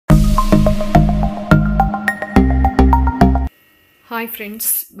Hi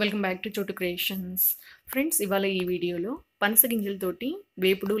friends, welcome back to చోటు creations. Friends, ఇవాళ ఈ వీడియోలో పనస గింజలతోటి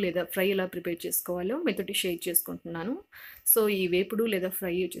వేపుడు లేదా ఫ్రై ఎలా ప్రిపేర్ చేసుకోవాలో మీతోటి షేర్ చేసుకుంటున్నాను. సో ఈ వేపుడు లేదా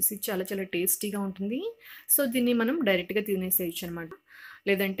ఫ్రై వచ్చేసి చాలా చాలా టేస్టీగా ఉంటుంది. సో దీన్ని మనం డైరెక్ట్గా తినేసేయచ్చు అనమాట.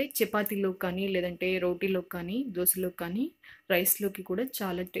 లేదంటే చపాతీలో కానీ, లేదంటే రోటీలో కానీ, దోశలో కానీ, రైస్లోకి కూడా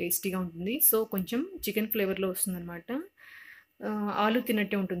చాలా టేస్టీగా ఉంటుంది. సో కొంచెం చికెన్ ఫ్లేవర్లో వస్తుందన్నమాట. ఆలు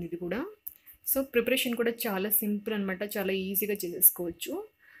తిన్నట్టే ఉంటుంది ఇది కూడా. సో ప్రిపరేషన్ కూడా చాలా సింపుల్ అనమాట, చాలా ఈజీగా చేసేసుకోవచ్చు.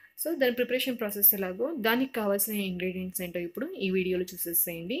 సో దాని ప్రిపరేషన్ ప్రాసెస్ ఎలాగో, దానికి కావాల్సిన ఇంగ్రీడియంట్స్ ఏంటో ఇప్పుడు ఈ వీడియోలో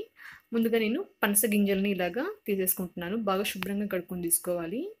చూసేసేయండి. ముందుగా నేను పనస గింజల్ని ఇలాగా తీసేసుకుంటున్నాను. బాగా శుభ్రంగా కడుక్కొని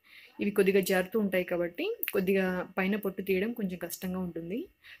తీసుకోవాలి. ఇవి కొద్దిగా జారుతూ ఉంటాయి కాబట్టి కొద్దిగా పైన పొట్టు తీయడం కొంచెం కష్టంగా ఉంటుంది.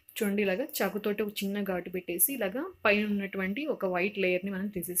 చూడండి, ఇలాగా చాకుతోటి ఒక చిన్న ఘాటు పెట్టేసి ఇలాగా పైన ఉన్నటువంటి ఒక వైట్ లేయర్ని మనం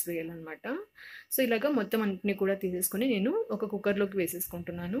తీసేసి వేయాలన్నమాట. సో ఇలాగా మొత్తం అన్నింటినీ కూడా తీసేసుకొని నేను ఒక కుక్కర్లోకి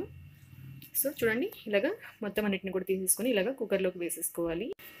వేసేసుకుంటున్నాను. సో చూడండి, ఇలాగా మొత్తం అన్నిటిని కూడా తీసేసుకొని ఇలాగా కుక్కర్లోకి వేసేసుకోవాలి.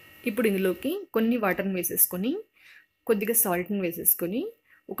 ఇప్పుడు ఇందులోకి కొన్ని వాటర్ని వేసేసుకొని, కొద్దిగా సాల్ట్ని వేసేసుకొని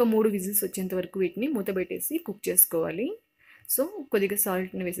ఒక 3 విజిల్స్ వచ్చేంత వరకు వీటిని మూత పెట్టేసి కుక్ చేసుకోవాలి. సో కొద్దిగా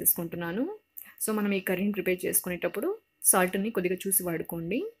సాల్ట్ని వేసేసుకుంటున్నాను. సో మనం ఈ కర్రీని ప్రిపేర్ చేసుకునేటప్పుడు సాల్ట్ని కొద్దిగా చూసి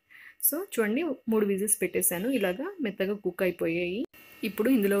వాడుకోండి. సో చూడండి, 3 విజిల్స్ పెట్టేశాను. ఇలాగా మెత్తగా కుక్ అయిపోయాయి. ఇప్పుడు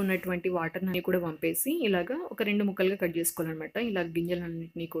ఇందులో ఉన్నటువంటి వాటర్ని కూడా వంపేసి ఇలాగా ఒక 2 ముక్కలుగా కట్ చేసుకోవాలన్నమాట, ఇలా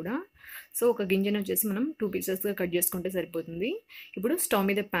గింజలన్నింటినీ కూడా. సో ఒక గింజను వచ్చేసి మనం 2 పీసెస్గా కట్ చేసుకుంటే సరిపోతుంది. ఇప్పుడు స్టవ్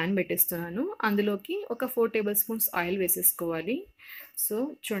మీద ప్యాన్ పెట్టేస్తున్నాను. అందులోకి ఒక 4 టేబుల్ స్పూన్స్ ఆయిల్ వేసేసుకోవాలి. సో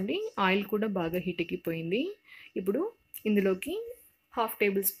చూడండి, ఆయిల్ కూడా బాగా హీట్ ఎక్కిపోయింది. ఇప్పుడు ఇందులోకి 1/2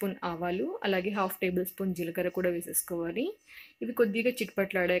 టేబుల్ స్పూన్ ఆవాలు, అలాగే 1/2 టేబుల్ స్పూన్ జీలకర్ర కూడా వేసేసుకోవాలి. ఇవి కొద్దిగా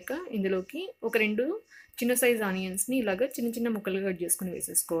చిట్పట్లాడాక ఇందులోకి ఒక 2 చిన్న సైజ్ ఆనియన్స్ని ఇలాగ చిన్న చిన్న ముక్కలుగా కట్ చేసుకుని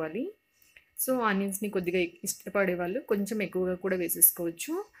వేసేసుకోవాలి. సో ఆనియన్స్ని కొద్దిగా ఇష్టపడే వాళ్ళు కొంచెం ఎక్కువగా కూడా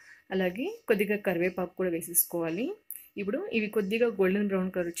వేసేసుకోవచ్చు. అలాగే కొద్దిగా కరివేపాకు కూడా వేసేసుకోవాలి. ఇప్పుడు ఇవి కొద్దిగా గోల్డెన్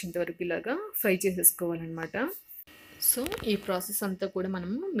బ్రౌన్ కలర్ వచ్చేంత వరకు ఇలాగా ఫ్రై చేసేసుకోవాలన్నమాట. సో ఈ ప్రాసెస్ అంతా కూడా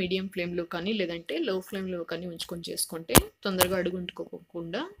మనము మీడియం ఫ్లేమ్లో కానీ, లేదంటే లో ఫ్లేమ్లో కానీ ఉంచుకొని చేసుకుంటే తొందరగా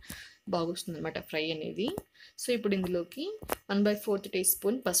అడుగుంటుకోకుండా బాగొస్తుంది అనమాట ఫ్రై అనేది. సో ఇప్పుడు ఇందులోకి 1/4 టీ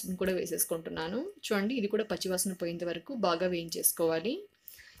స్పూన్ పసుపుని కూడా వేసేసుకుంటున్నాను. చూడండి, ఇది కూడా పచ్చివాసన పోయేంత వరకు బాగా వేయించేసుకోవాలి.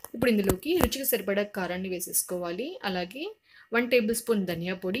 ఇప్పుడు ఇందులోకి రుచికి సరిపడా కారాన్ని వేసేసుకోవాలి. అలాగే 1 టేబుల్ స్పూన్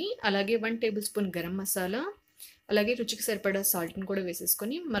ధనియా పొడి, అలాగే 1 టేబుల్ స్పూన్ గరం మసాలా, అలాగే రుచికి సరిపడా సాల్ట్ని కూడా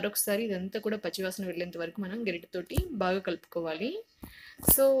వేసేసుకొని మరొకసారి ఇదంతా కూడా పచ్చివాసన వెళ్ళేంత వరకు మనం గరిటెతోటి బాగా కలుపుకోవాలి.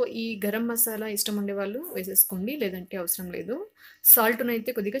 సో ఈ గరం మసాలా ఇష్టం ఉండే వాళ్ళు వేసేసుకోండి, లేదంటే అవసరం లేదు. సాల్ట్ను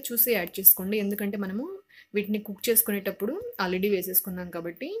అయితే కొద్దిగా చూసి యాడ్ చేసుకోండి, ఎందుకంటే మనము వీటిని కుక్ చేసుకునేటప్పుడు ఆల్రెడీ వేసేసుకున్నాం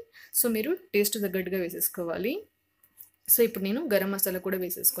కాబట్టి. సో మీరు టేస్ట్ తగ్గట్టుగా వేసేసుకోవాలి. సో ఇప్పుడు నేను గరం మసాలా కూడా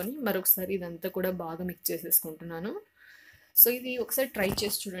వేసేసుకొని మరొకసారి ఇదంతా కూడా బాగా మిక్స్ చేసేసుకుంటున్నాను. సో ఇది ఒకసారి ట్రై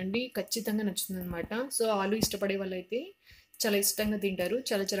చేసి చూడండి, ఖచ్చితంగా నచ్చుతుంది అనమాట. సో ఆలు ఇష్టపడే వాళ్ళైతే చాలా ఇష్టంగా తింటారు,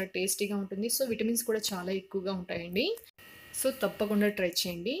 చాలా చాలా టేస్టీగా ఉంటుంది. సో విటమిన్స్ కూడా చాలా ఎక్కువగా ఉంటాయండి. సో తప్పకుండా ట్రై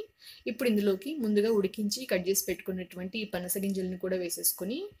చేయండి. ఇప్పుడు ఇందులోకి ముందుగా ఉడికించి కట్ చేసి పెట్టుకున్నటువంటి ఈ పనస గింజలను కూడా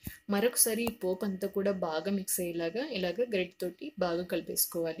వేసేసుకొని మరొకసారి ఈ పోపు అంతా కూడా బాగా మిక్స్ అయ్యేలాగా ఇలాగ గరిటెతోటి బాగా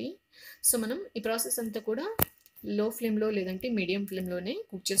కలిపేసుకోవాలి. సో మనం ఈ ప్రాసెస్ అంతా కూడా లో ఫ్లేమ్లో లేదంటే మీడియం ఫ్లేమ్లోనే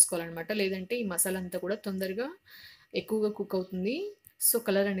కుక్ చేసుకోవాలన్నమాట, లేదంటే ఈ మసాలా అంతా కూడా తొందరగా ఎక్కువగా కుక్ అవుతుంది. సో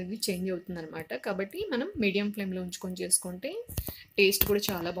కలర్ అనేది చేంజ్ అవుతుంది అనమాట. కాబట్టి మనం మీడియం ఫ్లేమ్లో ఉంచుకొని చేసుకుంటే టేస్ట్ కూడా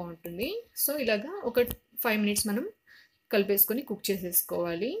చాలా బాగుంటుంది. సో ఇలాగా ఒక 5 మినిట్స్ మనం కలిపేసుకొని కుక్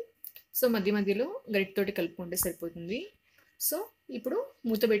చేసేసుకోవాలి. సో మధ్య మధ్యలో గరిటెతోటి కలుపుకుంటే సరిపోతుంది. సో ఇప్పుడు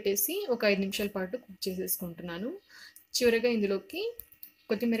మూత పెట్టేసి ఒక 5 నిమిషాల పాటు కుక్ చేసేసుకుంటున్నాను. చివరిగా ఇందులోకి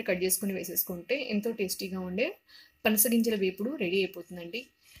కొత్తిమీర కట్ చేసుకుని వేసేసుకుంటే ఎంతో టేస్టీగా ఉండే పనసగింజల వేపుడు రెడీ అయిపోతుందండి.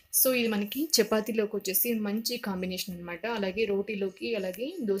 సో ఇది మనకి చపాతీలోకి వచ్చేసి మంచి కాంబినేషన్ అనమాట. అలాగే రోటీలోకి, అలాగే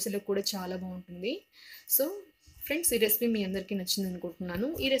దోశలోకి కూడా చాలా బాగుంటుంది. సో ఫ్రెండ్స్, ఈ రెసిపీ మీ అందరికీ నచ్చింది అనుకుంటున్నాను.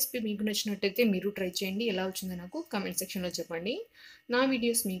 ఈ రెసిపీ మీకు నచ్చినట్టయితే మీరు ట్రై చేయండి. ఎలా వచ్చిందో నాకు కామెంట్ సెక్షన్లో చెప్పండి. నా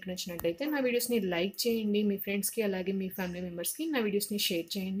వీడియోస్ మీకు నచ్చినట్టయితే నా వీడియోస్ని లైక్ చేయండి. మీ ఫ్రెండ్స్కి, అలాగే మీ ఫ్యామిలీ మెంబర్స్కి నా వీడియోస్ని షేర్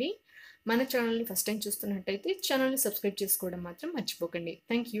చేయండి. మన ఛానల్ని ఫస్ట్ టైం చూస్తున్నట్టయితే ఛానల్ని సబ్స్క్రైబ్ చేసుకోవడం మాత్రం మర్చిపోకండి.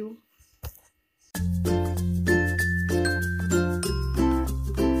 Thank you.